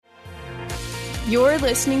You're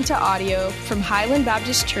listening to audio from Highland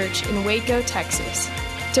Baptist Church in Waco, Texas.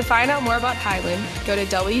 To find out more about Highland, go to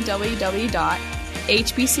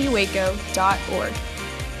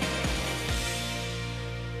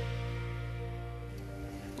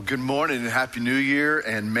www.hbcwaco.org. Good morning and Happy New Year.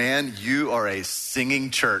 And man, you are a singing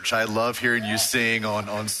church. I love hearing you sing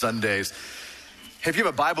on Sundays. Hey, if you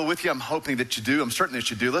have a Bible with you, I'm hoping that you do. I'm certain that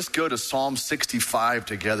you do. Let's go to Psalm 65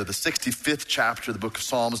 together, the 65th chapter of the book of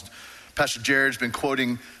Psalms. Pastor Jared's been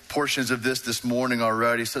quoting portions of this morning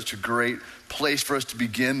already. Such a great place for us to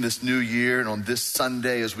begin this new year. And on this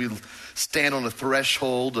Sunday, as we stand on the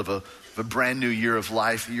threshold of a brand new year of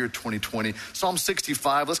life, the year 2020. Psalm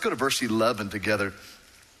 65, let's go to verse 11 together.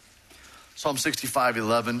 Psalm 65,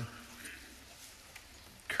 11.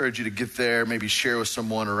 Encourage you to get there, maybe share with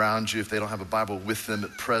someone around you if they don't have a Bible with them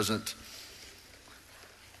at present.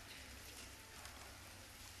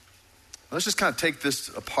 Let's just kind of take this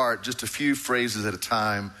apart, just a few phrases at a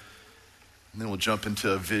time, and then we'll jump into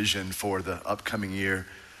a vision for the upcoming year.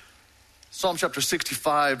 Psalm chapter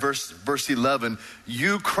 65, verse 11.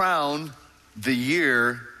 You crown the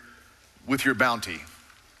year with your bounty.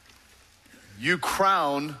 You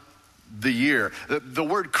crown the year. The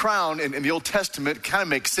word crown in the Old Testament kind of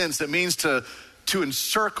makes sense. It means to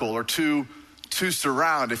encircle or to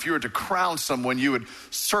surround. If you were to crown someone, you would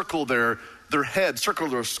circle their head, circle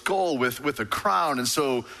their skull with a crown. And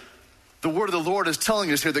so the word of the Lord is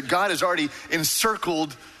telling us here that God has already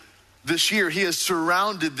encircled this year. He has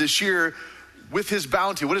surrounded this year with his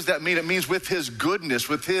bounty. What does that mean? It means with his goodness,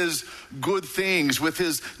 with his good things, with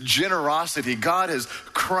his generosity. God has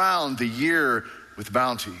crowned the year with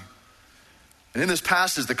bounty. And in this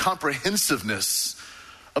passage, the comprehensiveness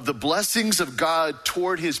of the blessings of God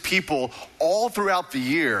toward his people all throughout the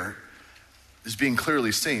year is being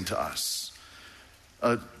clearly seen to us.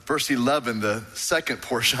 Verse 11, the second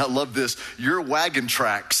portion, I love this. Your wagon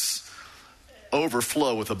tracks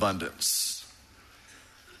overflow with abundance.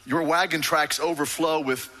 Your wagon tracks overflow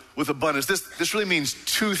with abundance. This really means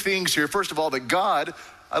two things here. First of all, that God,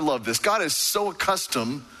 I love this, God is so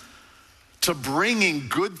accustomed to bringing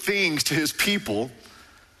good things to his people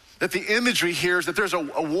that the imagery here is that there's a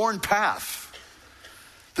worn path,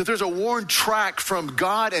 that there's a worn track from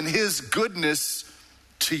God and his goodness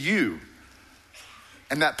to you.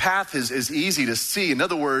 And that path is easy to see. In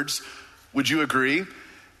other words, would you agree?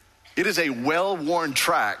 It is a well-worn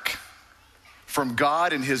track from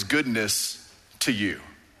God and his goodness to you.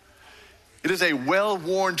 It is a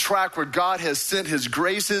well-worn track where God has sent his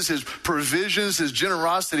graces, his provisions, his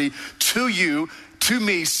generosity to you, to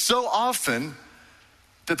me so often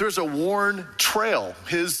that there's a worn trail,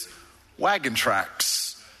 his wagon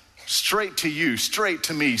tracks, straight to you, straight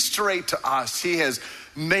to me, straight to us. He has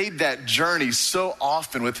made that journey so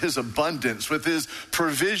often with his abundance, with his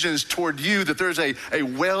provisions toward you, that there's a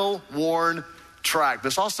well-worn track.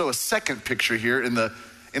 There's also a second picture here in the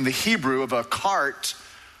Hebrew of a cart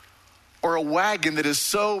or a wagon that is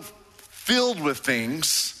so filled with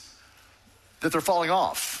things that they're falling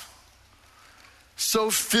off.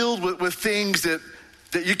 So filled with things that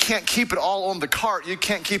you can't keep it all on the cart. You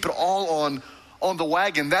can't keep it all on the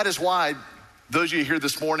wagon. That is why those of you here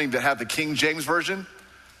this morning that have the King James Version,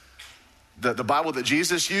 the Bible that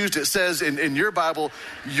Jesus used, it says in your Bible,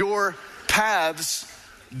 your paths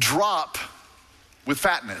drop with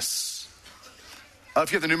fatness.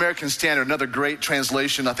 If you have the New American Standard, another great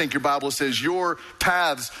translation, I think your Bible says, your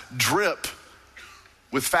paths drip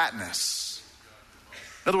with fatness.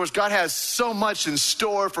 In other words, God has so much in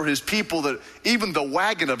store for his people that even the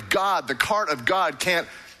wagon of God, the cart of God can't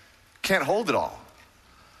hold it all.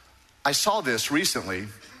 I saw this recently,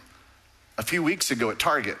 a few weeks ago at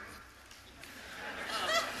Target,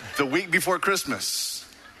 the week before Christmas.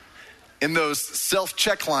 In those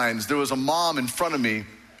self-check lines, there was a mom in front of me,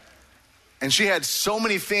 and she had so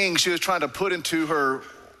many things she was trying to put into her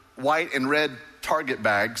white and red Target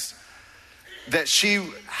bags that she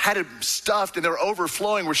had it stuffed and they were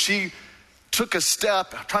overflowing, where she took a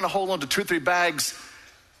step trying to hold on to 2 or 3 bags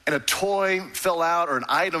and a toy fell out or an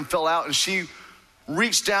item fell out, and she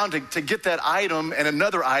reached down to get that item and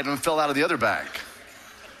another item fell out of the other bag.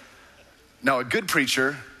 Now, a good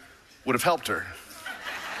preacher would have helped her.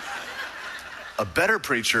 A better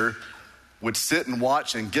preacher would sit and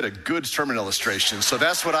watch and get a good sermon illustration. So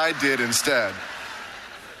that's what I did instead.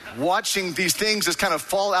 Watching these things just kind of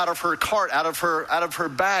fall out of her cart, out of her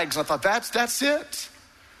bags. And I thought, that's it.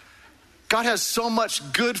 God has so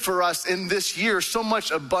much good for us in this year, so much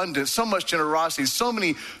abundance, so much generosity, so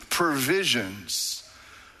many provisions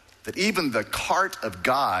that even the cart of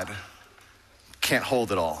God can't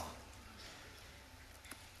hold it all.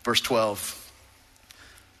 Verse 12.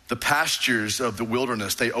 The pastures of the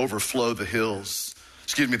wilderness, they overflow the hills.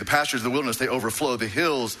 The pastures of the wilderness, they overflow. The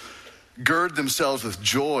hills gird themselves with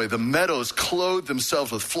joy. The meadows clothe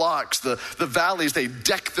themselves with flocks. The valleys, they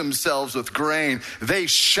deck themselves with grain. They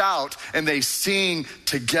shout and they sing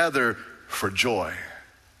together for joy.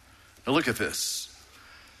 Now look at this.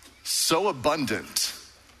 So abundant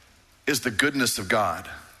is the goodness of God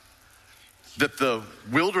that the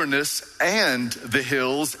wilderness and the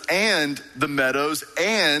hills and the meadows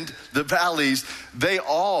and the valleys, they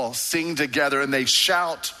all sing together and they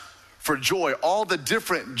shout for joy. All the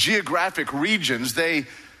different geographic regions, they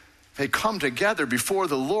come together before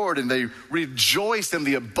the Lord and they rejoice in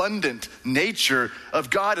the abundant nature of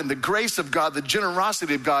God and the grace of God, the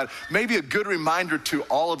generosity of God. Maybe a good reminder to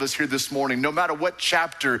all of us here this morning, no matter what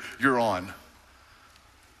chapter you're on,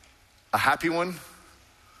 a happy one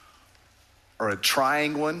or a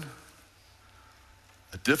trying one,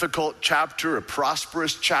 a difficult chapter, a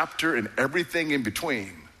prosperous chapter, and everything in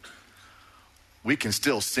between, we can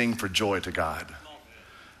still sing for joy to God.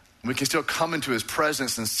 We can still come into his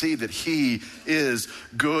presence and see that he is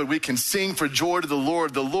good. We can sing for joy to the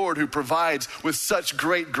Lord who provides with such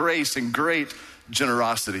great grace and great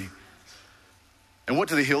generosity. And what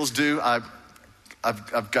do the hills do?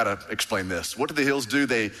 I've got to explain this. What do the hills do?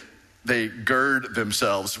 They gird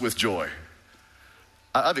themselves with joy.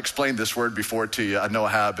 I've explained this word before to you. I know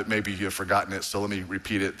I have, but maybe you've forgotten it, so let me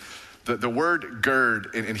repeat it. The word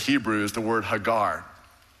gird in Hebrew is the word hagar.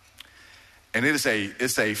 And it's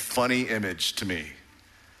a funny image to me,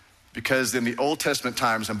 because in the Old Testament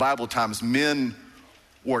times and Bible times, men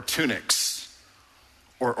wore tunics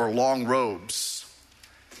or long robes.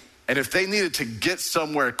 And if they needed to get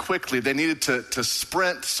somewhere quickly, they needed to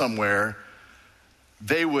sprint somewhere,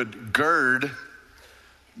 they would gird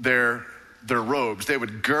their robes. They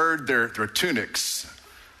would gird their tunics.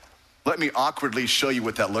 Let me awkwardly show you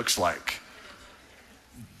what that looks like.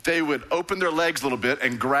 They would open their legs a little bit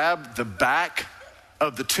and grab the back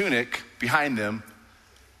of the tunic behind them,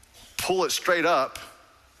 pull it straight up,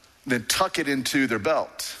 then tuck it into their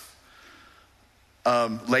belt.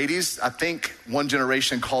 Ladies, I think one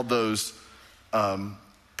generation called those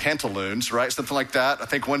pantaloons, right? Something like that. I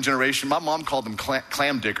think one generation, my mom called them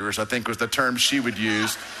clam diggers, I think was the term she would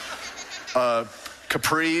use.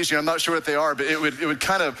 Capris, I'm not sure what they are, but it would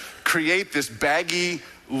kind of create this baggy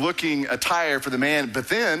looking attire for the man. But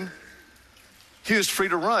then he was free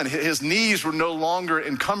to run. His knees were no longer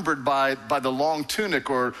encumbered by the long tunic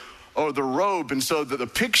or the robe. And so the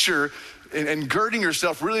picture and girding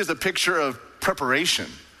yourself really is a picture of preparation.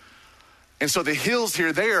 And so the hills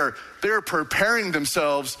here, they're preparing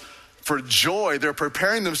themselves for joy. They're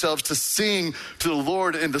preparing themselves to sing to the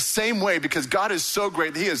Lord in the same way, because God is so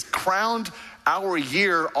great that he has crowned our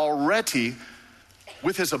year already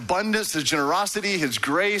with his abundance, his generosity, his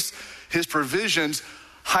grace, his provisions.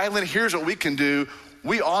 Highland, here's what we can do.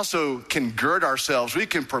 We also can gird ourselves. We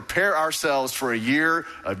can prepare ourselves for a year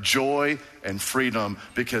of joy and freedom,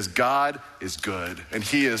 because God is good and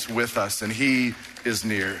he is with us and he is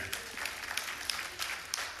near.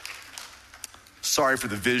 Sorry for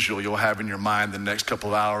the visual you'll have in your mind the next couple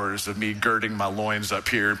of hours of me girding my loins up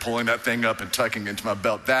here and pulling that thing up and tucking into my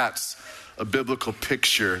belt. That's a biblical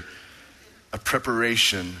picture of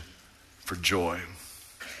preparation for joy.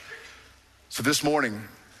 So this morning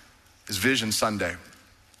is Vision Sunday.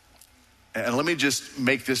 And let me just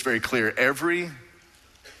make this very clear. Everything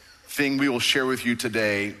we will share with you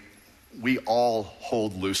today, we all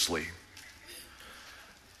hold loosely.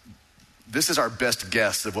 This is our best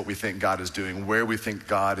guess of what we think God is doing, where we think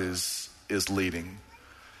God is leading.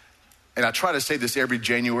 And I try to say this every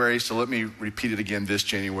January, so let me repeat it again this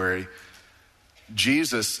January.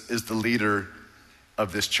 Jesus is the leader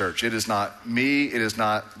of this church. It is not me, it is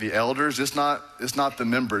not the elders, it's not the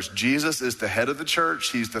members. Jesus is the head of the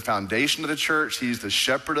church, he's the foundation of the church, he's the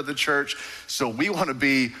shepherd of the church. So we want to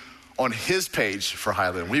be on his page for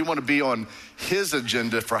Highland. We want to be on his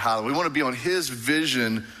agenda for Highland. We want to be on his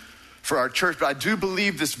vision for our church. But I do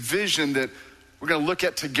believe this vision that we're going to look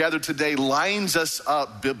at together today lines us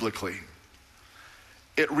up biblically.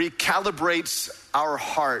 It recalibrates our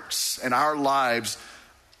hearts and our lives.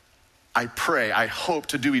 I pray, I hope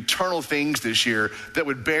to do eternal things this year that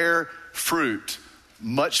would bear fruit,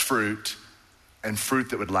 much fruit, and fruit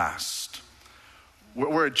that would last.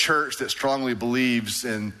 We're a church that strongly believes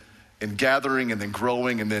in gathering and then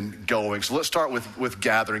growing and then going. So let's start with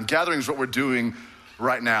gathering. Gathering is what we're doing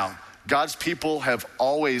right now. God's people have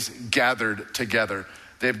always gathered together.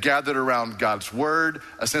 They've gathered around God's word.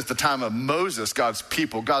 Since the time of Moses, God's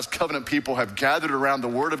people, God's covenant people have gathered around the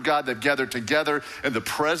word of God. They've gathered together in the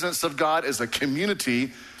presence of God as a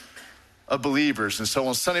community of believers. And so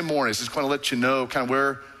on Sunday mornings, just going to let you know kind of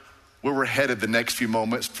where we're headed the next few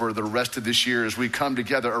moments for the rest of this year as we come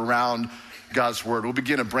together around God's word. We'll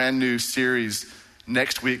begin a brand new series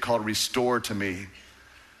next week called Restore to Me.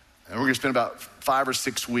 And we're going to spend about 5 or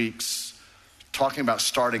 6 weeks talking about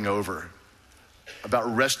starting over,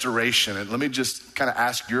 about restoration. And let me just kind of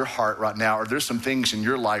ask your heart right now, are there some things in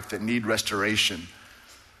your life that need restoration?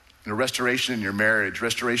 Restoration in your marriage,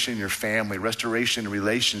 restoration in your family, restoration in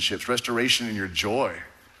relationships, restoration in your joy,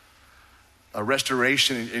 a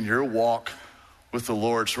restoration in your walk with the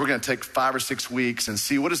Lord. So we're going to take 5 or 6 weeks and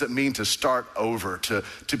see, what does it mean to start over, to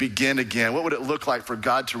begin again? What would it look like for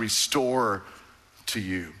God to restore to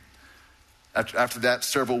you? After that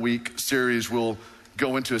several week series, we'll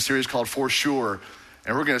go into a series called For Sure.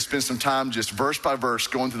 And we're going to spend some time just verse by verse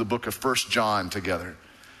going through the book of 1 John together.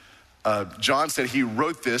 John said he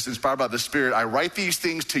wrote this, inspired by the Spirit. I write these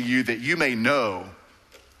things to you that you may know,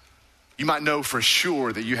 you might know for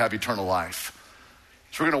sure that you have eternal life.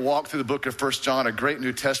 So we're going to walk through the book of 1 John, a great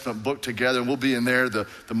New Testament book together. And we'll be in there the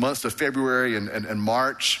months of February and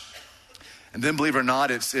March. And then, believe it or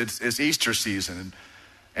not, it's Easter season.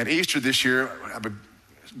 And Easter this year, I have a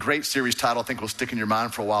great series title I think will stick in your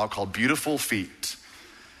mind for a while called Beautiful Feet.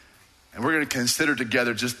 And we're going to consider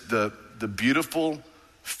together just the beautiful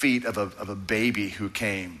feet of a baby who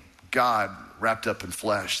came, God wrapped up in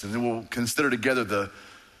flesh. And then we'll consider together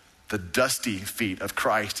the dusty feet of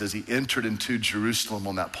Christ as he entered into Jerusalem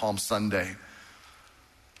on that Palm Sunday.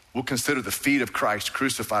 We'll consider the feet of Christ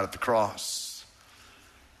crucified at the cross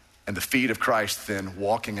and the feet of Christ then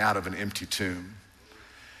walking out of an empty tomb.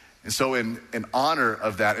 And so in honor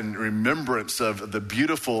of that, in remembrance of the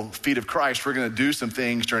beautiful feet of Christ, we're going to do some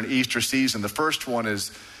things during Easter season. The first one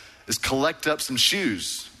is collect up some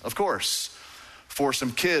shoes, of course, for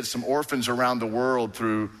some kids, some orphans around the world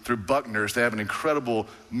through Buckner's. They have an incredible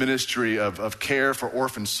ministry of care for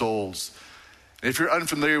orphan souls. And if you're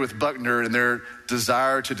unfamiliar with Buckner and their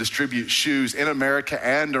desire to distribute shoes in America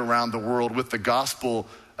and around the world with the gospel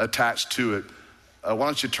attached to it, why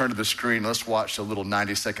don't you turn to the screen? Let's watch a little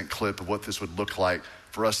 90-second clip of what this would look like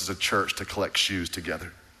for us as a church to collect shoes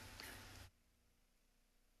together.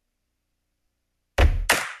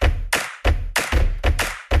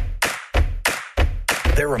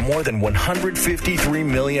 There are more than 153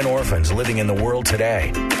 million orphans living in the world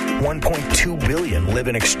today. 1.2 billion live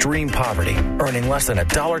in extreme poverty, earning less than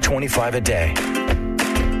 $1.25 a day.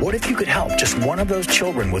 What if you could help just one of those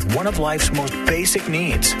children with one of life's most basic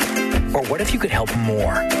needs? Or what if you could help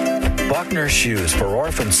more? Buckner's Shoes for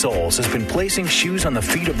Orphan Souls has been placing shoes on the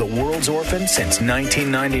feet of the world's orphans since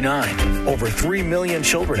 1999. Over 3 million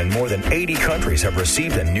children in more than 80 countries have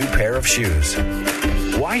received a new pair of shoes.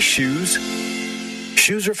 Why shoes?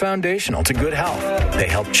 Shoes are foundational to good health. They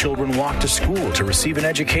help children walk to school to receive an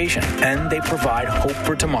education, and they provide hope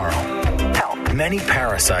for tomorrow. Many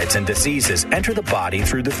parasites and diseases enter the body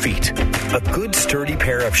through the feet. A good, sturdy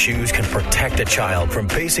pair of shoes can protect a child from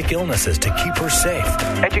basic illnesses to keep her safe.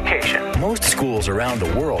 Education. Most schools around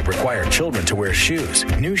the world require children to wear shoes.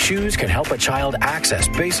 New shoes can help a child access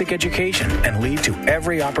basic education and lead to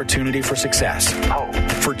every opportunity for success. Hope.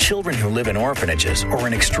 For children who live in orphanages or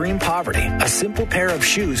in extreme poverty, a simple pair of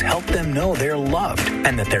shoes help them know they're loved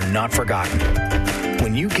and that they're not forgotten.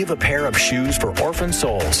 When you give a pair of shoes for orphan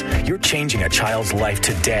souls, you're changing a child's life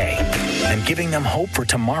today and giving them hope for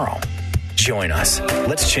tomorrow. Join us.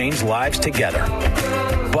 Let's change lives together.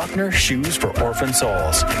 Buckner Shoes for Orphan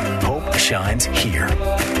Souls. Hope shines here.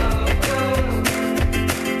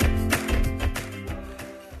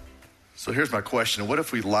 So here's my question. What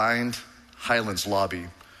if we lined Highlands Lobby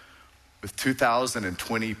with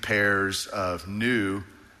 2,020 pairs of new,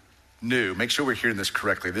 make sure we're hearing this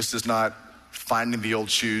correctly. This is not finding the old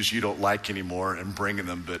shoes you don't like anymore and bringing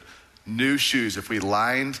them, but new shoes. If we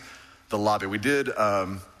lined the lobby, we did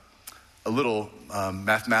a little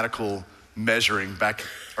mathematical measuring back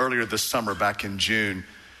earlier this summer, back in June.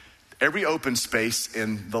 Every open space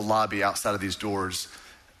in the lobby outside of these doors,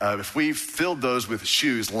 if we filled those with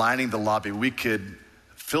shoes lining the lobby, we could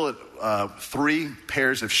fill it 3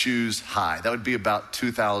 pairs of shoes high. That would be about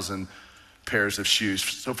 2,000 pairs of shoes.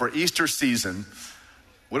 So for Easter season,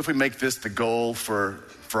 what if we make this the goal for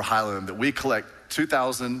Highland, that we collect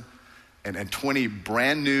 2,020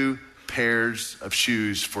 brand new pairs of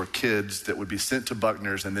shoes for kids that would be sent to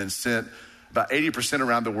Buckner's and then sent about 80%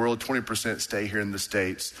 around the world, 20% stay here in the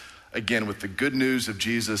States. Again, with the good news of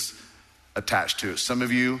Jesus attached to it. Some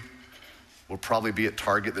of you will probably be at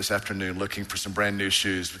Target this afternoon looking for some brand new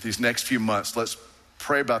shoes. With these next few months, let's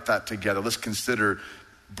pray about that together. Let's consider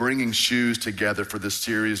bringing shoes together for this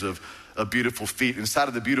series of Beautiful Feet. Inside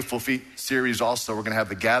of the Beautiful Feet series also, we're going to have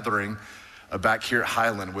the gathering back here at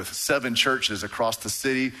Highland with 7 churches across the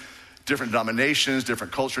city, different denominations,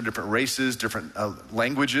 different culture, different races, different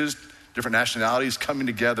languages, different nationalities coming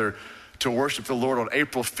together to worship the Lord on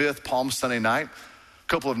April 5th, Palm Sunday night. A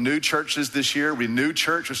couple of new churches this year. Renew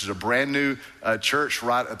Church, which is a brand new church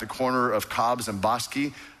right at the corner of Cobbs and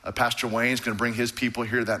Bosque. Pastor Wayne's going to bring his people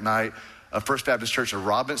here that night. First Baptist Church of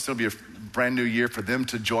Robinson will be a brand new year for them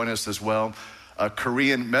to join us as well.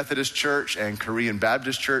 Korean Methodist Church and Korean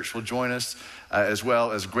Baptist Church will join us, as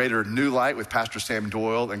well as Greater New Light with Pastor Sam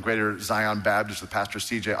Doyle and Greater Zion Baptist with Pastor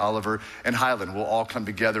CJ Oliver, and Highland will all come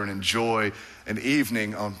together and enjoy an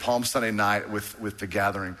evening on Palm Sunday night with the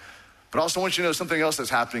gathering. But I also want you to know something else that's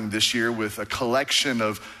happening this year with a collection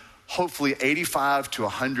of hopefully 85 to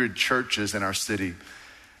 100 churches in our city.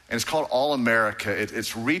 And it's called All America.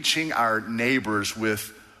 It's reaching our neighbors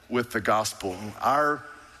with the gospel. Our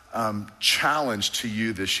challenge to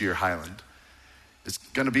you this year, Highland, is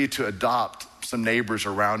going to be to adopt some neighbors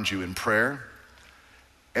around you in prayer,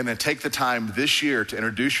 and then take the time this year to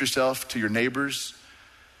introduce yourself to your neighbors,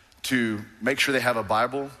 to make sure they have a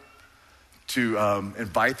Bible, to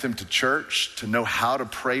invite them to church, to know how to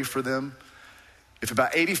pray for them. If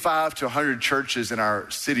about 85 to 100 churches in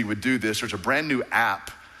our city would do this, there's a brand new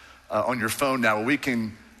app on your phone now where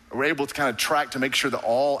we're able to kind of track to make sure that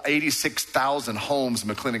all 86,000 homes in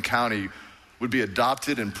McLennan County would be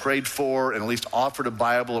adopted and prayed for, and at least offered a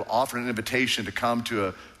Bible, offered an invitation to come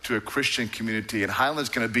to a Christian community. And Highland's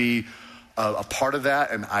going to be a part of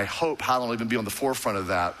that, and I hope Highland will even be on the forefront of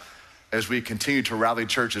that as we continue to rally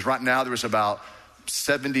churches. Right now, there was about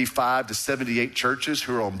 75 to 78 churches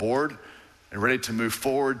who are on board and ready to move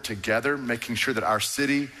forward together, making sure that our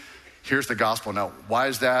city hears the gospel. Now, why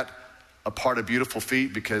is that a part of Beautiful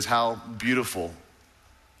Feet? Because how beautiful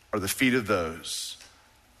are the feet of those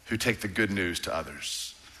who take the good news to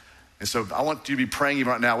others. And so I want you to be praying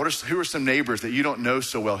even right now. Who are some neighbors that you don't know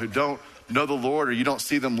so well, who don't know the Lord, or you don't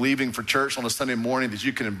see them leaving for church on a Sunday morning, that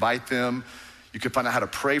you can invite them? You can find out how to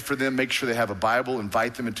pray for them, make sure they have a Bible,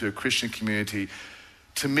 invite them into a Christian community.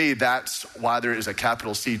 To me, that's why there is a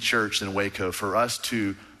capital C church in Waco, for us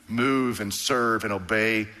to move and serve and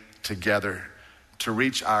obey together to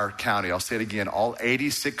reach our county. I'll say it again, all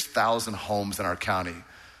 86,000 homes in our county,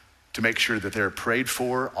 to make sure that they're prayed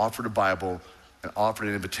for, offered a Bible, and offered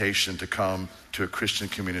an invitation to come to a Christian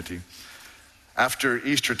community. After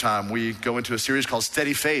Easter time, we go into a series called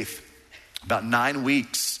Steady Faith, about 9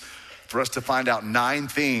 weeks for us to find out 9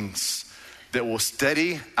 things that will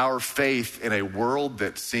steady our faith in a world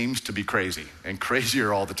that seems to be crazy and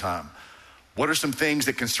crazier all the time. What are some things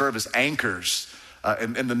that can serve as anchors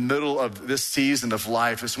in the middle of this season of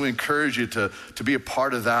life? And so we encourage you to be a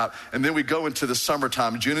part of that. And then we go into the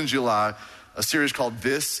summertime, June and July, a series called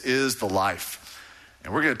This Is the Life.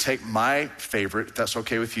 And we're going to take my favorite, if that's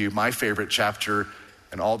okay with you, my favorite chapter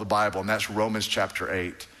in all the Bible, and that's Romans chapter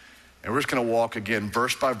 8. And we're just going to walk again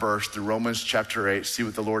verse by verse through Romans chapter 8, see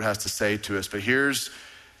what the Lord has to say to us. But here's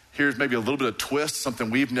maybe a little bit of twist, something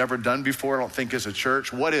we've never done before, I don't think, as a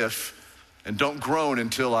church. What if, and don't groan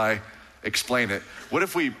until I explain it, what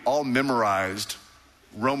if we all memorized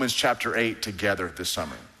Romans chapter 8 together this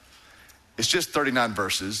summer? It's just 39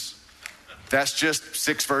 verses. That's just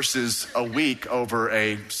 6 verses a week over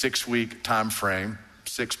a 6-week time frame,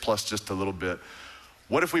 6 plus just a little bit.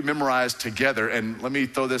 What if we memorized together, and let me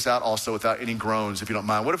throw this out also without any groans, if you don't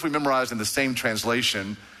mind. What if we memorized in the same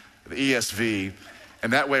translation, the ESV,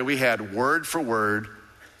 and that way we had word for word,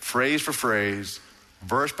 phrase for phrase,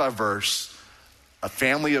 verse by verse, a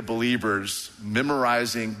family of believers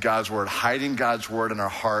memorizing God's word, hiding God's word in our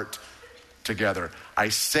heart together. I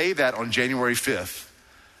say that on January 5th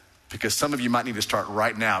because some of you might need to start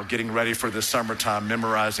right now getting ready for the summertime,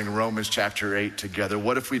 memorizing Romans chapter 8 together.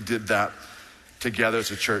 What if we did that together as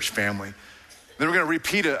a church family? Then we're going to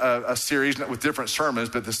repeat a series with different sermons,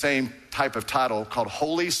 but the same type of title, called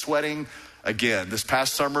Holy Sweating Again. This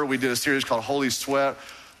past summer, we did a series called Holy Sweat,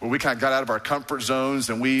 where we kind of got out of our comfort zones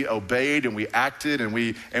and we obeyed and we acted and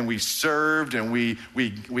we served and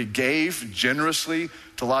we gave generously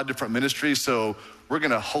to a lot of different ministries. So we're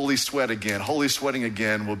going to holy sweat again. Holy sweating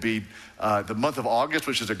again will be the month of August,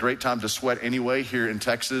 which is a great time to sweat anyway here in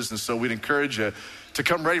Texas. And so we'd encourage you to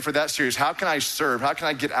come ready for that series. How can I serve? How can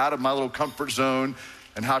I get out of my little comfort zone?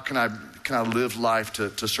 And how can I live life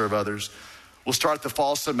to serve others? We'll start the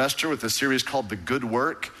fall semester with a series called The Good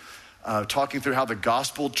Work, talking through how the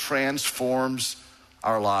gospel transforms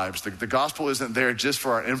our lives. The gospel isn't there just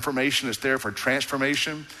for our information, it's there for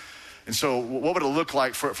transformation. And so what would it look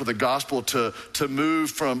like for the gospel to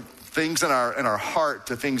move from things in our heart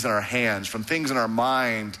to things in our hands, from things in our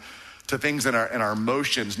mind to things in our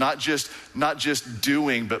emotions, not just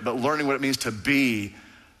doing, but learning what it means to be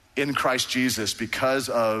in Christ Jesus because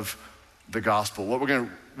of the gospel. What we're going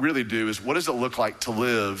to really do is, what does it look like to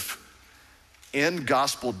live in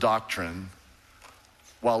gospel doctrine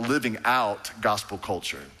while living out gospel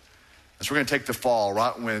culture? And so we're going to take the fall,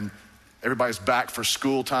 right when everybody's back for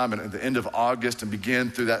school time, and at the end of August, and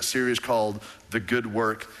begin through that series called The Good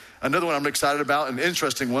Work. Another one I'm excited about, an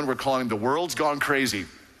interesting one, we're calling The World's Gone Crazy.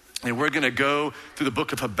 And we're going to go through the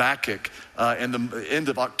book of Habakkuk in the end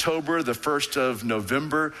of October, the 1st of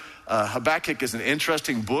November. Habakkuk is an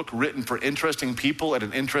interesting book written for interesting people at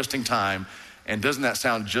an interesting time. And doesn't that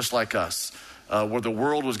sound just like us? Where the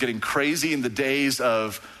world was getting crazy in the days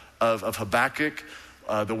of Habakkuk.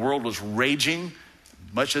 The world was raging,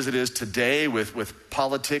 much as it is today, with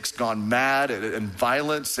politics gone mad and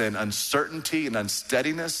violence and uncertainty and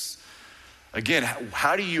unsteadiness. Again,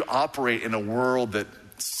 how do you operate in a world that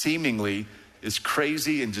seemingly is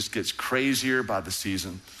crazy and just gets crazier by the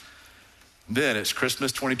season? Then it's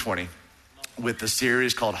Christmas 2020 with the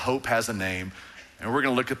series called Hope Has a Name. And we're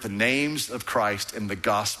going to look at the names of Christ in the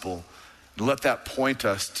gospel and let that point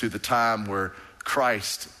us to the time where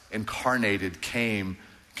Christ incarnated came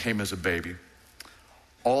as a baby.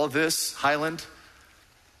 All of this, Highland,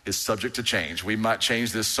 is subject to change. We might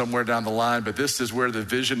change this somewhere down the line, but this is where the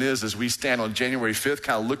vision is as we stand on January 5th,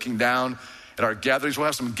 kind of looking down at our gatherings. We'll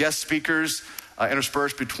have some guest speakers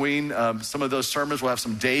interspersed between some of those sermons. We'll have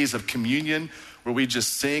some days of communion where we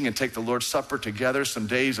just sing and take the Lord's Supper together, some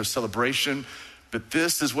days of celebration. But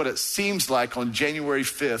this is what it seems like on January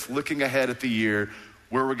 5th, looking ahead at the year,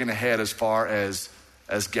 where we're going to head as far as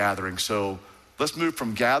gathering. So let's move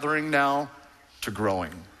from gathering now to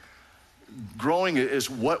growing. Growing is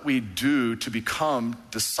what we do to become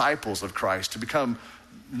disciples of Christ, to become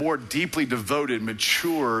more deeply devoted,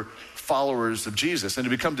 mature followers of Jesus, and to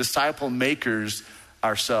become disciple makers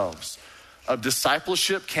ourselves.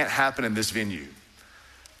 Discipleship can't happen in this venue.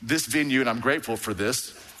 This venue, and I'm grateful for this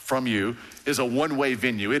from you, is a one-way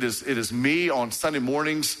venue. It is me on Sunday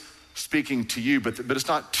mornings speaking to you, but it's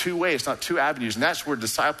not two-way, it's not two avenues, and that's where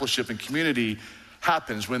discipleship and community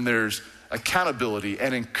happens, when there's accountability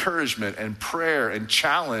and encouragement and prayer and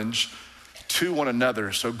challenge to one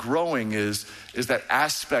another. So growing is that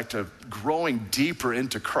aspect of growing deeper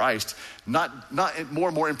into Christ, not more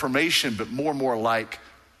and more information, but more and more like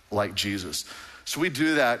Jesus. So we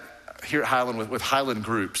do that here at Highland with Highland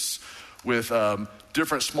groups, with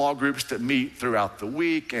different small groups that meet throughout the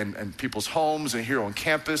week and people's homes and here on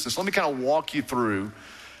campus. And so let me kind of walk you through.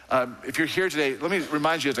 If you're here today, let me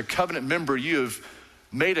remind you, as a covenant member, you have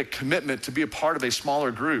made a commitment to be a part of a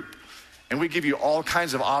smaller group. And we give you all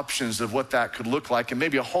kinds of options of what that could look like. And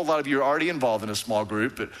maybe a whole lot of you are already involved in a small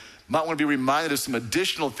group, but might want to be reminded of some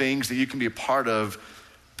additional things that you can be a part of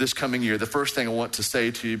this coming year. The first thing I want to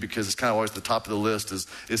say to you, because it's kind of always the top of the list, is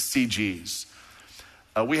CGs.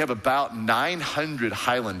 We have about 900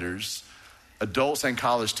 Highlanders, adults and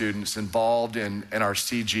college students, involved in our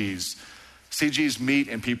CGs. CGs meet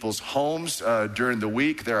in people's homes during the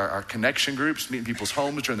week. There are our connection groups meet in people's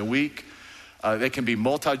homes during the week. They can be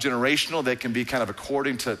multi-generational. They can be kind of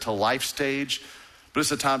according to life stage. But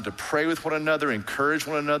it's a time to pray with one another, encourage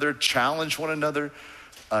one another, challenge one another,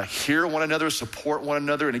 hear one another, support one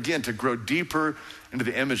another, and again, to grow deeper into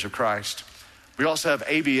the image of Christ. We also have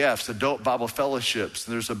ABFs, Adult Bible Fellowships.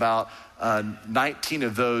 There's about 19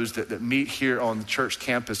 of those that meet here on the church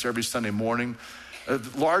campus every Sunday morning.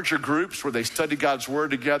 Larger groups where they study God's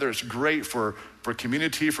word together. It's great for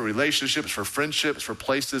community, for relationships, for friendships, for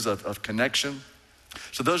places of connection.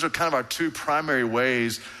 So those are kind of our two primary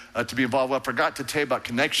ways to be involved. What I forgot to tell you about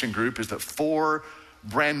Connection Group is that 4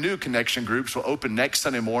 brand new Connection Groups will open next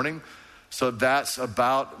Sunday morning. So that's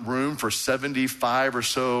about room for 75 or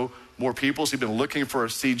so more people. So you've been looking for a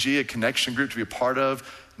CG, a Connection Group to be a part of.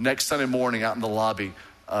 Next Sunday morning out in the lobby,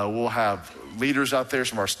 we'll have leaders out there,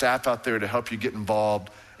 some of our staff out there to help you get involved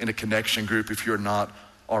in a Connection Group if you're not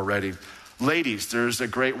already. Ladies, there's a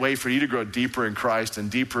great way for you to grow deeper in Christ and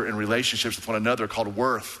deeper in relationships with one another called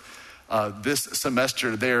Worth. This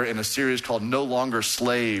semester they're in a series called No Longer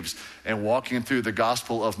Slaves and walking through the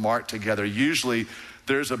Gospel of Mark together. Usually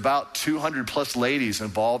there's about 200 plus ladies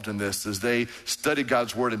involved in this as they study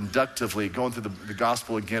God's word inductively, going through the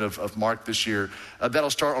Gospel again of Mark this year. That'll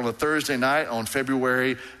start on a Thursday night on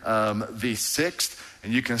February the 6th,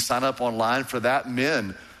 and you can sign up online for that.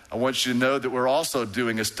 Men, I want you to know that we're also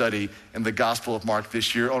doing a study in the Gospel of Mark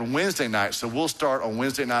this year on Wednesday night. So we'll start on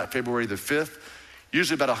Wednesday night, February the 5th.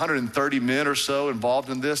 Usually about 130 men or so involved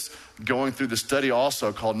in this, going through the study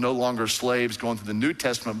also called No Longer Slaves, going through the New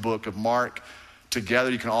Testament book of Mark together.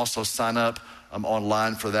 You can also sign up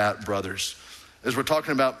online for that, brothers. As we're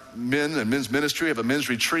talking about men and men's ministry, we have a men's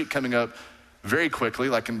retreat coming up very quickly,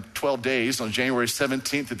 like in 12 days on January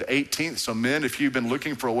 17th to the 18th. So men, if you've been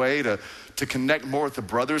looking for a way to connect more with the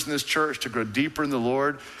brothers in this church, to grow deeper in the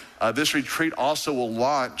Lord, this retreat also will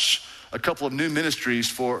launch a couple of new ministries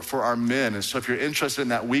for our men. And so if you're interested in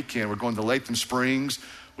that weekend, we're going to Latham Springs.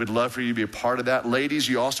 We'd love for you to be a part of that. Ladies,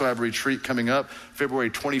 you also have a retreat coming up February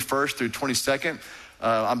 21st through 22nd.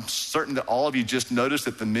 I'm certain that all of you just noticed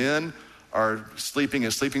that the men are sleeping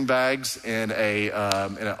in sleeping bags in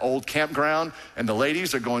an old campground, and the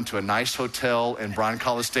ladies are going to a nice hotel in Bryan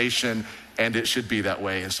College Station, and it should be that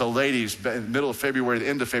way. And so ladies, in the middle of February, the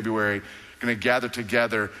end of February, going to gather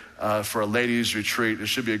together for a ladies retreat. It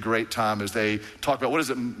should be a great time as they talk about what does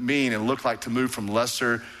it mean and look like to move from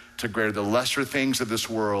lesser to greater, the lesser things of this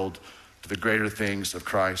world to the greater things of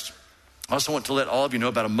Christ. I also want to let all of you know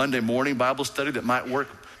about a Monday morning Bible study that might work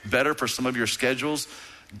better for some of your schedules.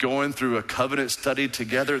 Going through a covenant study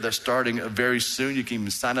together that's starting very soon. You can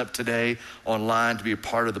even sign up today online to be a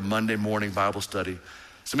part of the Monday morning Bible study.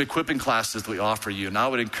 Some equipping classes that we offer you. And I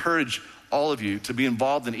would encourage all of you to be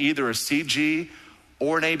involved in either a CG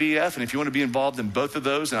or an ABF. And if you want to be involved in both of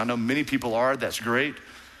those, and I know many people are, that's great.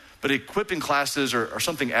 But equipping classes are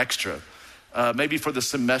something extra. Maybe for the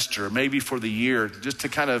semester, maybe for the year, just to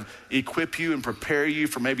kind of equip you and prepare you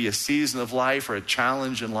for maybe a season of life or a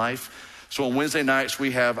challenge in life. So on Wednesday nights,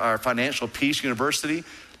 we have our Financial Peace University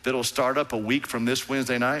that'll start up a week from this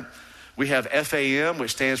Wednesday night. We have FAM,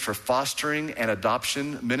 which stands for Fostering and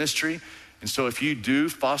Adoption Ministry. And so if you do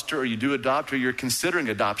foster or you do adopt or you're considering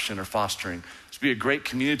adoption or fostering, this will be a great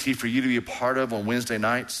community for you to be a part of on Wednesday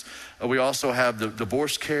nights. We also have the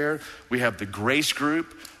divorce care. We have the Grace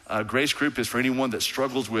Group. Grace Group is for anyone that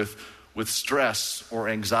struggles with stress or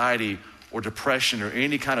anxiety or depression or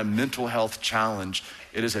any kind of mental health challenge.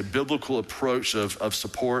 It is a biblical approach of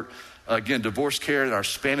support. Again, divorce care and our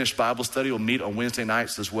Spanish Bible study will meet on Wednesday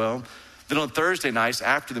nights as well. Then on Thursday nights,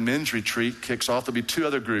 after the men's retreat kicks off, there'll be two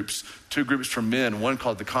groups for men. One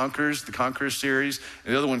called the Conquerors series,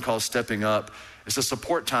 and the other one called Stepping Up. It's a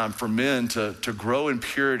support time for men to grow in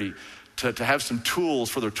purity, to have some tools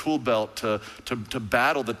for their tool belt to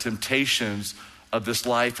battle the temptations of this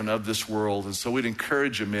life and of this world. And so we'd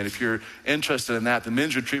encourage you, men, if you're interested in that, the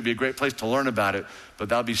men's retreat would be a great place to learn about it, but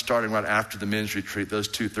that'll be starting right after the men's retreat, those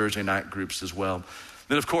two Thursday night groups as well.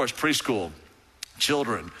 Then, of course, preschool,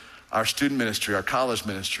 children, our student ministry, our college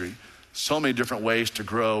ministry, so many different ways to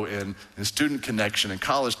grow in student connection and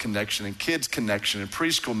college connection and kids connection and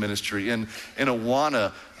preschool ministry in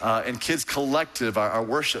Awana and Kids Collective, our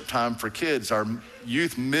worship time for kids, our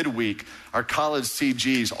youth midweek, our college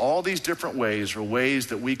CGs. All these different ways are ways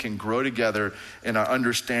that we can grow together in our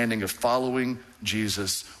understanding of following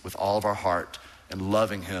Jesus with all of our heart and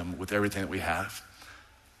loving him with everything that we have.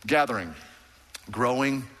 Gathering,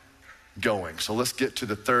 growing, going. So let's get to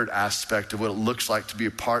the third aspect of what it looks like to be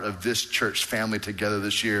a part of this church family together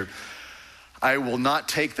this year. I will not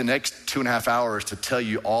take the next 2.5 hours to tell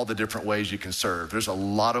you all the different ways you can serve. There's a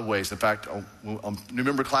lot of ways. In fact, on new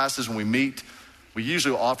member classes, when we meet, we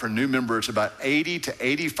usually offer new members about 80 to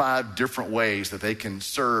 85 different ways that they can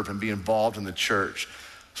serve and be involved in the church.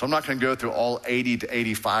 So I'm not going to go through all 80 to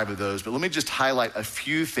 85 of those, but let me just highlight a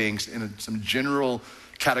few things in some general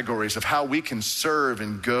categories of how we can serve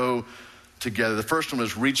and go together. The first one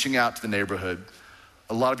is reaching out to the neighborhood.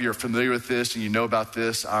 A lot of you are familiar with this and you know about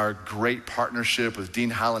this, our great partnership with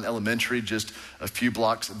Dean Highland Elementary, just a few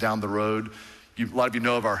blocks down the road. A lot of you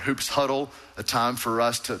know of our Hoops Huddle, a time for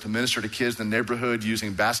us to minister to kids in the neighborhood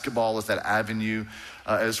using basketball as that avenue,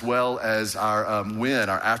 as well as our WIN,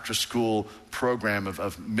 our after-school program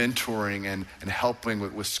of mentoring and helping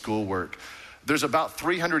with schoolwork. There's about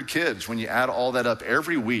 300 kids, when you add all that up,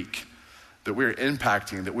 every week that we're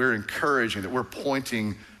impacting, that we're encouraging, that we're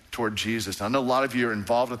pointing toward Jesus. Now, I know a lot of you are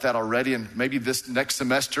involved with that already, and maybe this next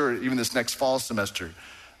semester, or even this next fall semester,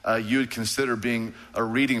 you would consider being a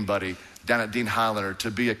reading buddy down at Dean Highland, or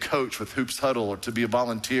to be a coach with Hoops Huddle, or to be a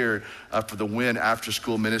volunteer for the WIN after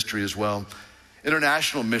school ministry as well.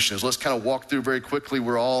 International missions, let's kind of walk through very quickly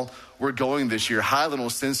where we're going this year. Highland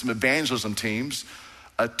will send some evangelism teams,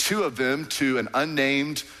 2 of them to an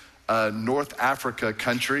unnamed North Africa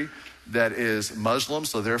country that is Muslim,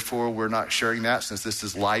 so therefore we're not sharing that since this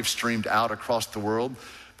is live streamed out across the world.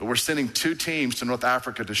 But we're sending 2 teams to North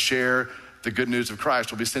Africa to share the good news of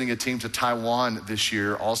Christ. We'll be sending a team to Taiwan this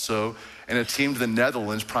year also, and a team to the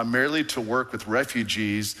Netherlands, primarily to work with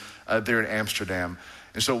refugees there in Amsterdam.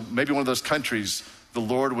 And so maybe one of those countries the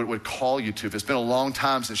Lord would call you to. If it's been a long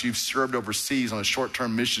time since you've served overseas on a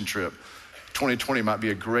short-term mission trip, 2020 might be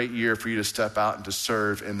a great year for you to step out and to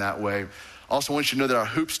serve in that way. Also want you to know that our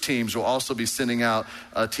hoops teams will also be sending out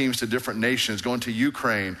teams to different nations, going to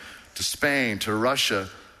Ukraine, to Spain, to Russia,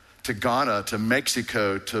 to Ghana, to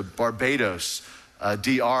Mexico, to Barbados.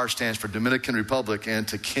 DR stands for Dominican Republic, and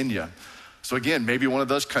to Kenya. So again, maybe one of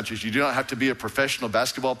those countries. You do not have to be a professional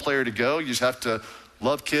basketball player to go. You just have to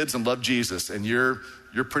love kids and love Jesus, and you're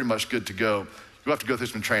pretty much good to go. You have to go through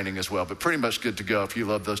some training as well, but pretty much good to go if you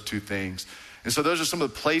love those two things. And so those are some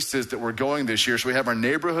of the places that we're going this year. So we have our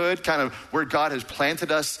neighborhood, kind of where God has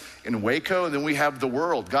planted us in Waco, and then we have the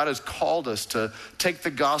world. God has called us to take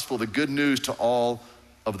the gospel, the good news, to all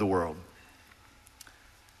of the world.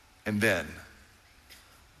 And then,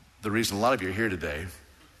 the reason a lot of you are here today,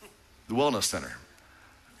 the Wellness Center.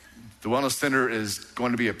 The Wellness Center is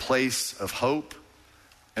going to be a place of hope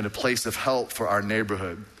and a place of help for our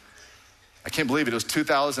neighborhood. I can't believe it was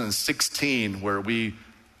 2016 where we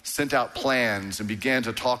sent out plans and began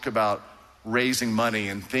to talk about raising money,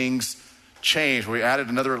 and things changed. We added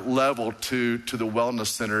another level to the Wellness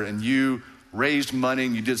Center, and you raised money,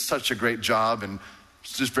 and you did such a great job, and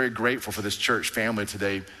just very grateful for this church family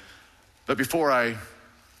today. But before I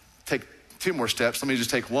take two more steps, let me just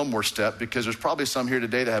take one more step, because there's probably some here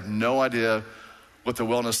today that have no idea what the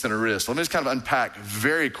Wellness Center is. So let me just kind of unpack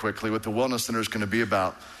very quickly what the Wellness Center is going to be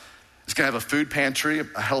about. It's going to have a food pantry,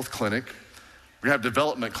 a health clinic. We're going to have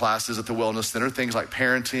development classes at the Wellness Center, things like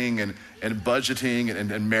parenting and budgeting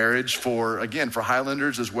and marriage for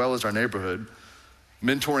Highlanders as well as our neighborhood.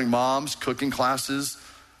 Mentoring moms, cooking classes,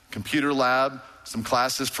 computer lab, some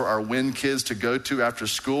classes for our WIN kids to go to after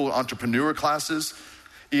school, entrepreneur classes,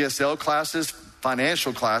 ESL classes,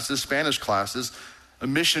 financial classes, Spanish classes, a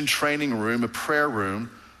mission training room, a prayer room,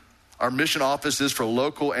 our mission offices for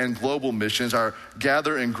local and global missions, our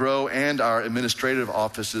gather and grow, and our administrative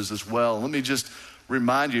offices as well. Let me just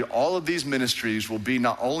remind you, all of these ministries will be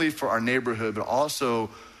not only for our neighborhood, but also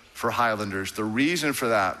for Highlanders. The reason for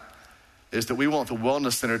that is that we want the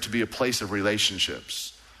Wellness Center to be a place of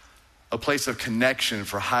relationships, a place of connection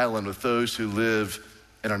for Highland with those who live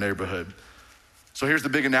in our neighborhood. So here's the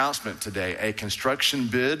big announcement today. A construction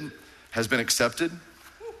bid has been accepted,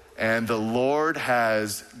 and the Lord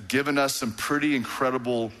has given us some pretty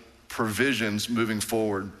incredible provisions moving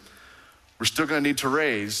forward. We're still going to need to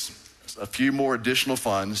raise a few more additional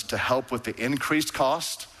funds to help with the increased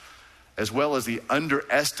cost, as well as the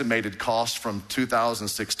underestimated cost from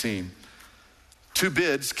 2016. Two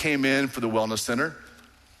bids came in for the Wellness Center.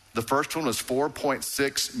 The first one was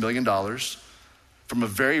 $4.6 million from a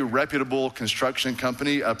very reputable construction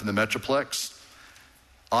company up in the Metroplex.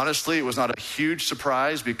 Honestly, it was not a huge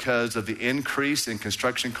surprise because of the increase in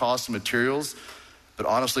construction costs and materials, but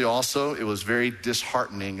honestly also, it was very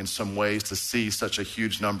disheartening in some ways to see such a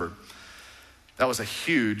huge number. That was a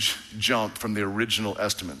huge jump from the original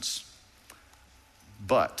estimates.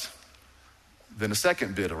 But then a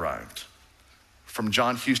second bid arrived from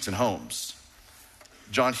John Houston Homes.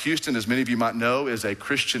 John Houston, as many of you might know, is a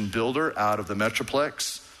Christian builder out of the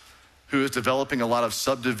Metroplex who is developing a lot of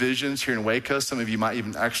subdivisions here in Waco. Some of you might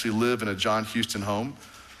even actually live in a John Houston home.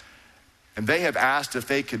 And they have asked if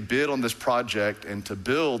they could bid on this project and to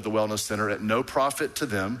build the Wellness Center at no profit to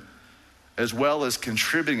them, as well as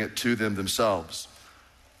contributing it to them themselves.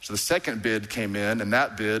 So the second bid came in, and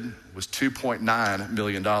that bid was $2.9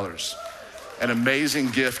 million. An amazing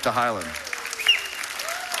gift to Highland.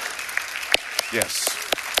 Yes.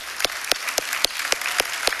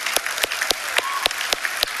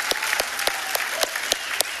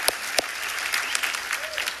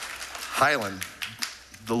 Highland,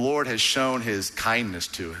 the Lord has shown his kindness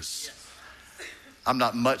to us. I'm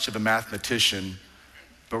not much of a mathematician,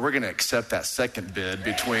 but we're going to accept that second bid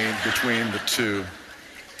between the two.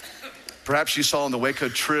 Perhaps you saw in the Waco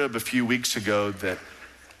Trib a few weeks ago that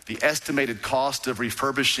the estimated cost of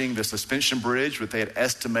refurbishing the suspension bridge, which they had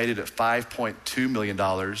estimated at $5.2 million,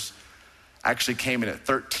 actually came in at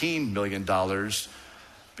 $13 million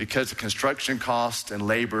because the construction cost and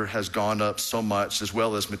labor has gone up so much, as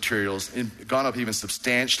well as materials, and gone up even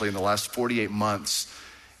substantially in the last 48 months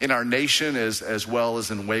in our nation as well as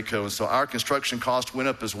in Waco. And so our construction cost went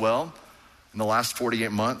up as well in the last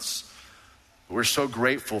 48 months. But we're so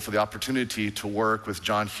grateful for the opportunity to work with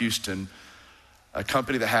John Houston, a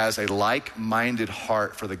company that has a like-minded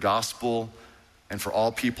heart for the gospel and for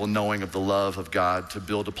all people knowing of the love of God, to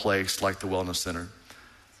build a place like the Wellness Center.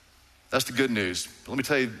 That's the good news. But let me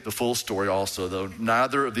tell you the full story also, though.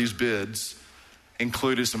 Neither of these bids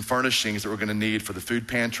included some furnishings that we're going to need for the food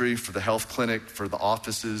pantry, for the health clinic, for the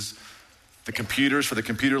offices, the computers, for the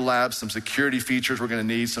computer lab, some security features we're going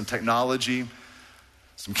to need, some technology,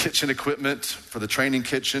 some kitchen equipment for the training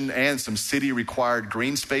kitchen, and some city-required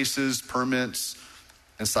green spaces, permits,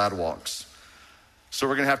 and sidewalks. So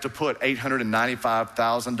we're gonna have to put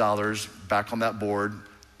 $895,000 back on that board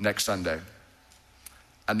next Sunday.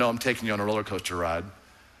 I know I'm taking you on a roller coaster ride,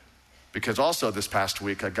 because also this past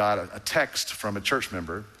week I got a text from a church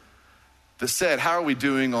member that said, how are we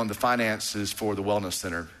doing on the finances for the Wellness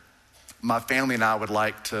Center? My family and I would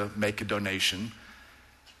like to make a donation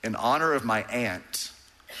in honor of my aunt,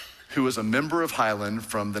 who was a member of Highland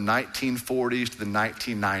from the 1940s to the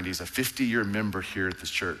 1990s, a 50-year member here at this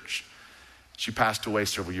church. She passed away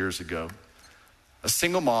several years ago. A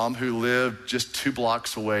single mom who lived just 2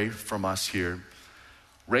 blocks away from us here,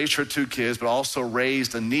 raised her 2 kids, but also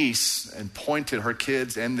raised a niece and pointed her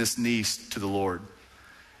kids and this niece to the Lord.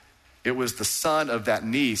 It was the son of that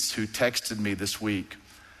niece who texted me this week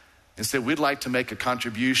and said, we'd like to make a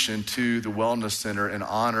contribution to the Wellness Center in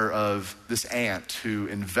honor of this aunt who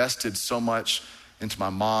invested so much into my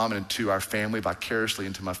mom and into our family, vicariously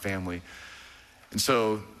into my family. And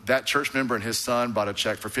so that church member and his son bought a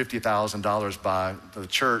check for $50,000 by the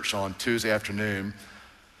church on Tuesday afternoon,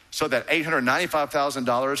 so that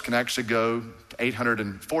 $895,000 can actually go to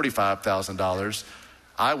 $845,000.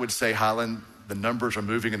 I would say, Highland, the numbers are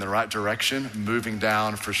moving in the right direction, moving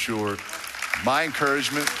down for sure. My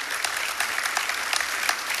encouragement,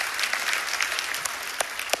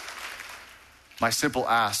 my simple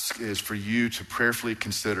ask is for you to prayerfully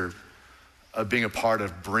consider being a part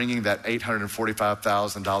of bringing that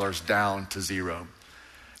 $845,000 down to zero.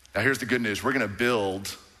 Now here's the good news. We're gonna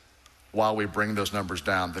build while we bring those numbers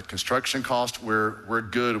down. The construction cost, we're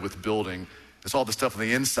good with building. It's all the stuff on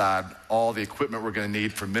the inside, all the equipment we're gonna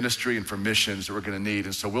need for ministry and for missions that we're gonna need.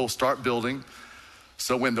 And so we'll start building.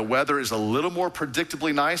 So when the weather is a little more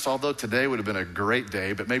predictably nice, although today would have been a great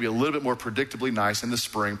day, but maybe a little bit more predictably nice in the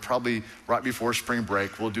spring, probably right before spring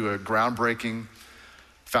break, we'll do a groundbreaking.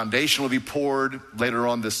 Foundation will be poured later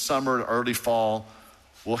on this summer, early fall.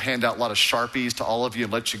 We'll hand out a lot of Sharpies to all of you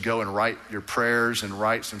and let you go and write your prayers and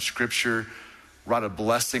write some scripture, write a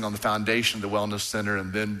blessing on the foundation of the Wellness Center,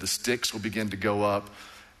 and then the sticks will begin to go up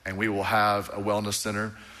and we will have a Wellness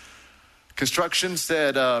Center. Construction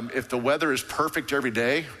said if the weather is perfect every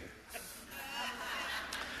day,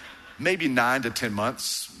 maybe 9 to 10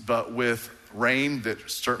 months, but with rain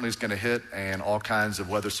that certainly is gonna hit and all kinds of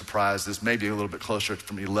weather surprises, maybe a little bit closer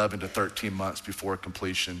from 11 to 13 months before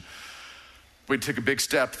completion. We took a big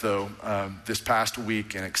step though this past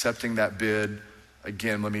week in accepting that bid.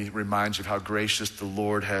 Again, let me remind you of how gracious the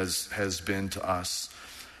Lord has been to us.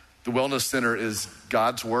 The Wellness Center is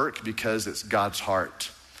God's work because it's God's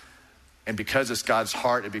heart. And because it's God's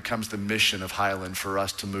heart, it becomes the mission of Highland for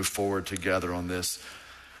us to move forward together on this.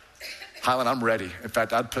 Highland, I'm ready. In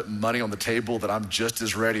fact, I'd put money on the table that I'm just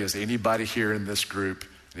as ready as anybody here in this group,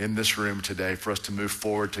 in this room today, for us to move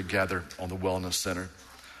forward together on the Wellness Center.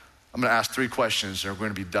 I'm gonna ask 3 questions and we're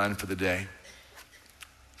gonna be done for the day.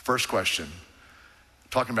 First question,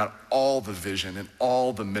 talking about all the vision and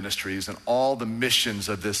all the ministries and all the missions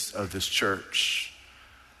of this church.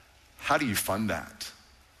 How do you fund that?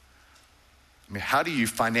 I mean, how do you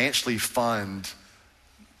financially fund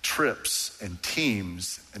trips and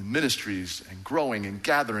teams and ministries and growing and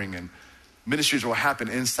gathering and ministries that will happen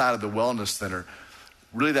inside of the Wellness Center?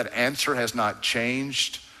 Really, that answer has not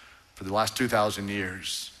changed for the last 2,000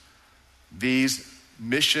 years. These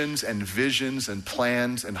missions and visions and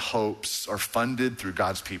plans and hopes are funded through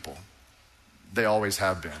God's people. They always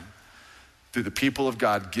have been. Through the people of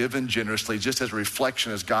God, given generously, just as a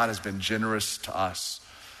reflection as God has been generous to us.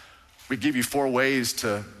 We give you 4 ways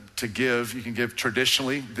to give. You can give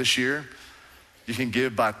traditionally this year. You can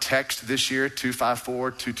give by text this year,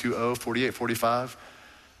 254-220-4845.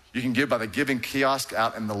 You can give by the giving kiosk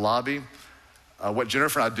out in the lobby. What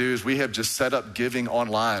Jennifer and I do is we have just set up giving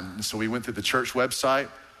online. And so we went through the church website,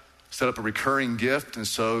 set up a recurring gift. And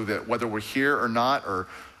so that whether we're here or not, or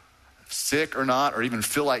sick or not, or even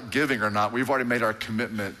feel like giving or not, we've already made our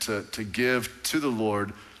commitment to give to the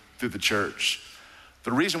Lord through the church.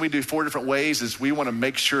 The reason we do 4 different ways is we want to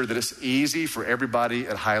make sure that it's easy for everybody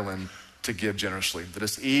at Highland to give generously, that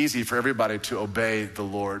it's easy for everybody to obey the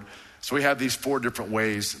Lord. So we have these 4 different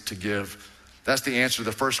ways to give. That's the answer to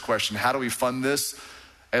the first question. How do we fund this?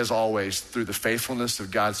 As always, through the faithfulness of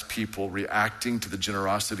God's people reacting to the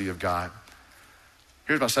generosity of God.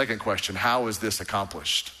 Here's my second question. How is this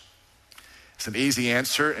accomplished? It's an easy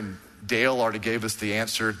answer, and Dale already gave us the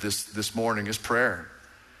answer this morning, is prayer.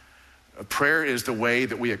 Prayer is the way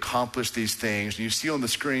that we accomplish these things. And you see on the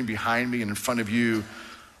screen behind me and in front of you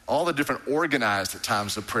all the different organized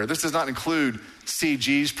times of prayer. This does not include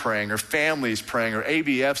CGs praying or families praying or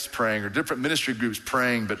ABFs praying or different ministry groups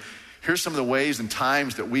praying, but here's some of the ways and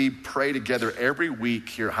times that we pray together every week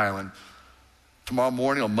here at Highland. Tomorrow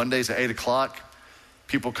morning on Mondays at 8 o'clock,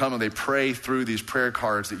 People come and they pray through these prayer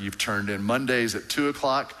cards that you've turned in. Mondays at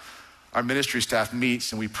 2:00, our ministry staff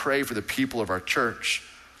meets and we pray for the people of our church.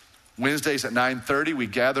 Wednesdays at 9:30, we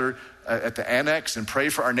gather at the annex and pray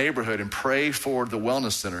for our neighborhood and pray for the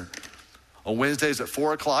wellness center. On Wednesdays at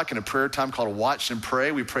 4:00 in a prayer time called Watch and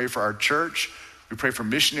Pray, we pray for our church, we pray for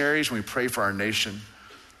missionaries, and we pray for our nation.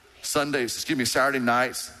 Saturday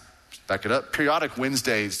nights, back it up, periodic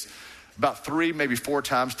Wednesdays, about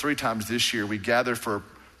 3 times this year, we gather for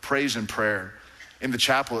praise and prayer in the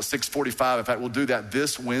chapel at 6:45. In fact, we'll do that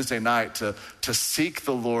this Wednesday night to seek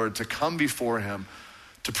the Lord, to come before him,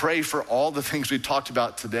 to pray for all the things we talked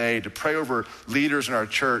about today, to pray over leaders in our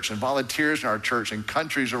church and volunteers in our church and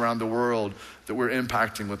countries around the world that we're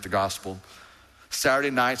impacting with the gospel.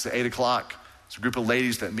 Saturday nights at 8:00, it's a group of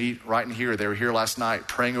ladies that meet right in here. They were here last night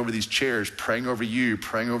praying over these chairs, praying over you,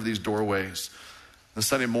 praying over these doorways. And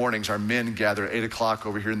Sunday mornings, our men gather at 8:00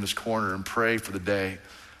 over here in this corner and pray for the day,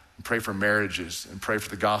 and pray for marriages, and pray for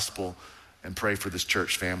the gospel, and pray for this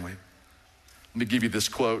church family. Let me give you this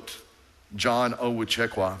quote. John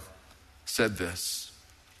Onwuchekwa said this: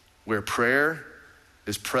 where prayer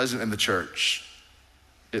is present in the church,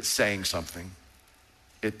 it's saying something.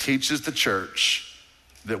 It teaches the church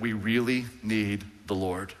that we really need the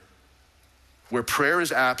Lord. Where prayer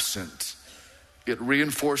is absent, it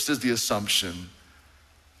reinforces the assumption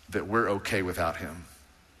that we're okay without him.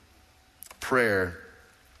 Prayer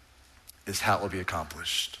is how it will be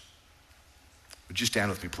accomplished. Would you stand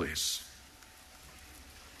with me, please?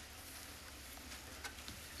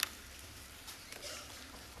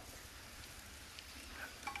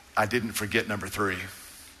 I didn't forget number 3.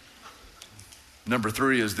 Number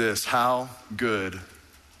 3 is this: how good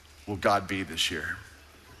will God be this year?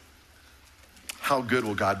 How good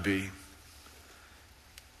will God be?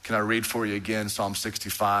 Can I read for you again Psalm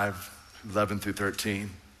 65, 11 through 13?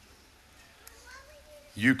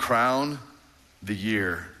 You crown the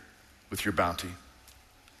year with your bounty.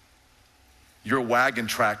 Your wagon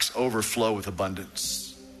tracks overflow with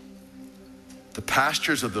abundance. The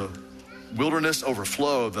pastures of the wilderness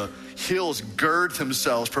overflow. The hills gird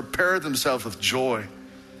themselves, prepare themselves with joy.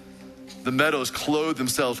 The meadows clothe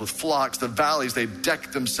themselves with flocks. The valleys, they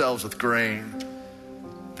deck themselves with grain.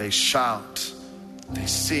 They shout, they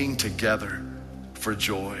sing together for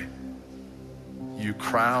joy. You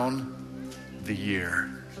crown the year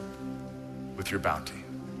with your bounty.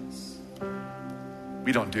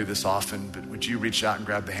 We don't do this often, but would you reach out and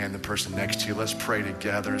grab the hand of the person next to you? Let's pray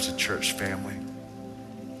together as a church family.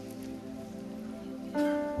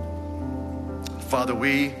 Father,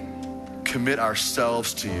 we commit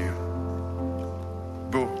ourselves to you.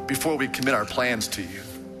 But before we commit our plans to you,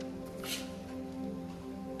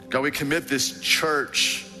 God, we commit this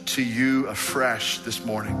church to you afresh this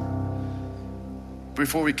morning.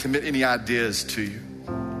 Before we commit any ideas to you,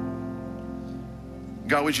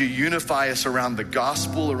 God, would you unify us around the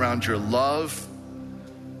gospel, around your love?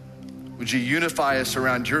 Would you unify us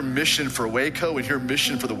around your mission for Waco and your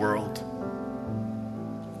mission for the world?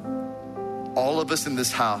 All of us in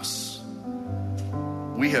this house,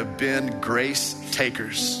 we have been grace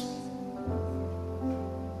takers.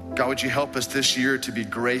 God, would you help us this year to be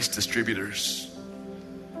grace distributors?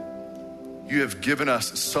 You have given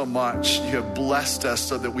us so much. You have blessed us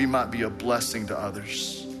so that we might be a blessing to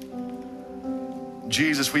others.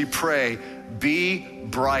 Jesus, we pray, be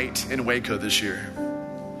bright in Waco this year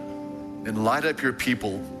and light up your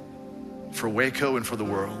people for Waco and for the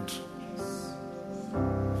world.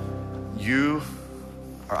 You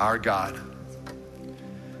are our God,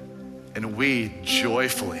 and we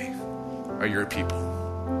joyfully are your people.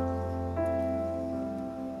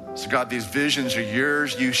 So God, these visions are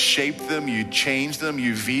yours. You shape them, you change them,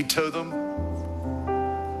 you veto them.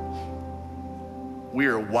 We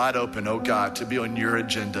are wide open, oh God, to be on your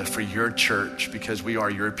agenda for your church because we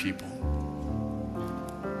are your people.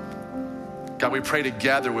 God, we pray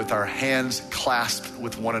together with our hands clasped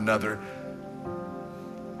with one another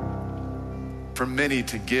for many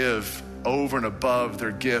to give over and above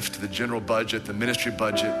their gift to the general budget, the ministry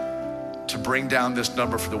budget, to bring down this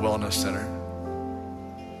number for the Wellness Center.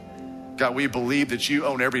 God, we believe that you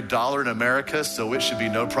own every dollar in America, so it should be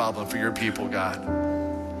no problem for your people, God,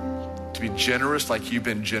 to be generous like you've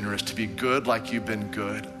been generous, to be good like you've been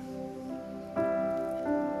good.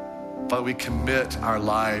 Father, we commit our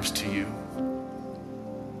lives to you.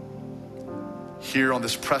 Here on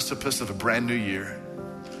this precipice of a brand new year,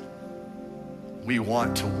 we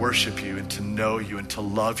want to worship you and to know you and to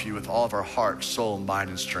love you with all of our heart, soul, mind,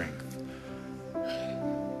 and strength.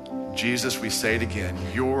 Jesus, we say it again,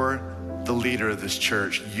 you're the leader of this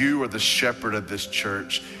church. You are the shepherd of this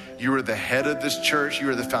church. You are the head of this church.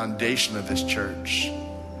 You are the foundation of this church.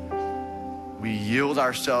 We yield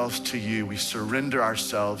ourselves to you. We surrender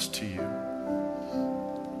ourselves to you.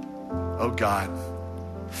 Oh God,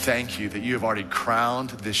 thank you that you have already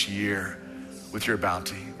crowned this year with your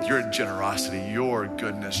bounty, your generosity, your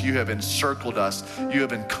goodness. You have encircled us. You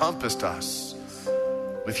have encompassed us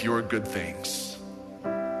with your good things.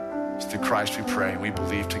 It's through Christ we pray and we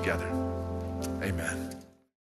believe together. Amen.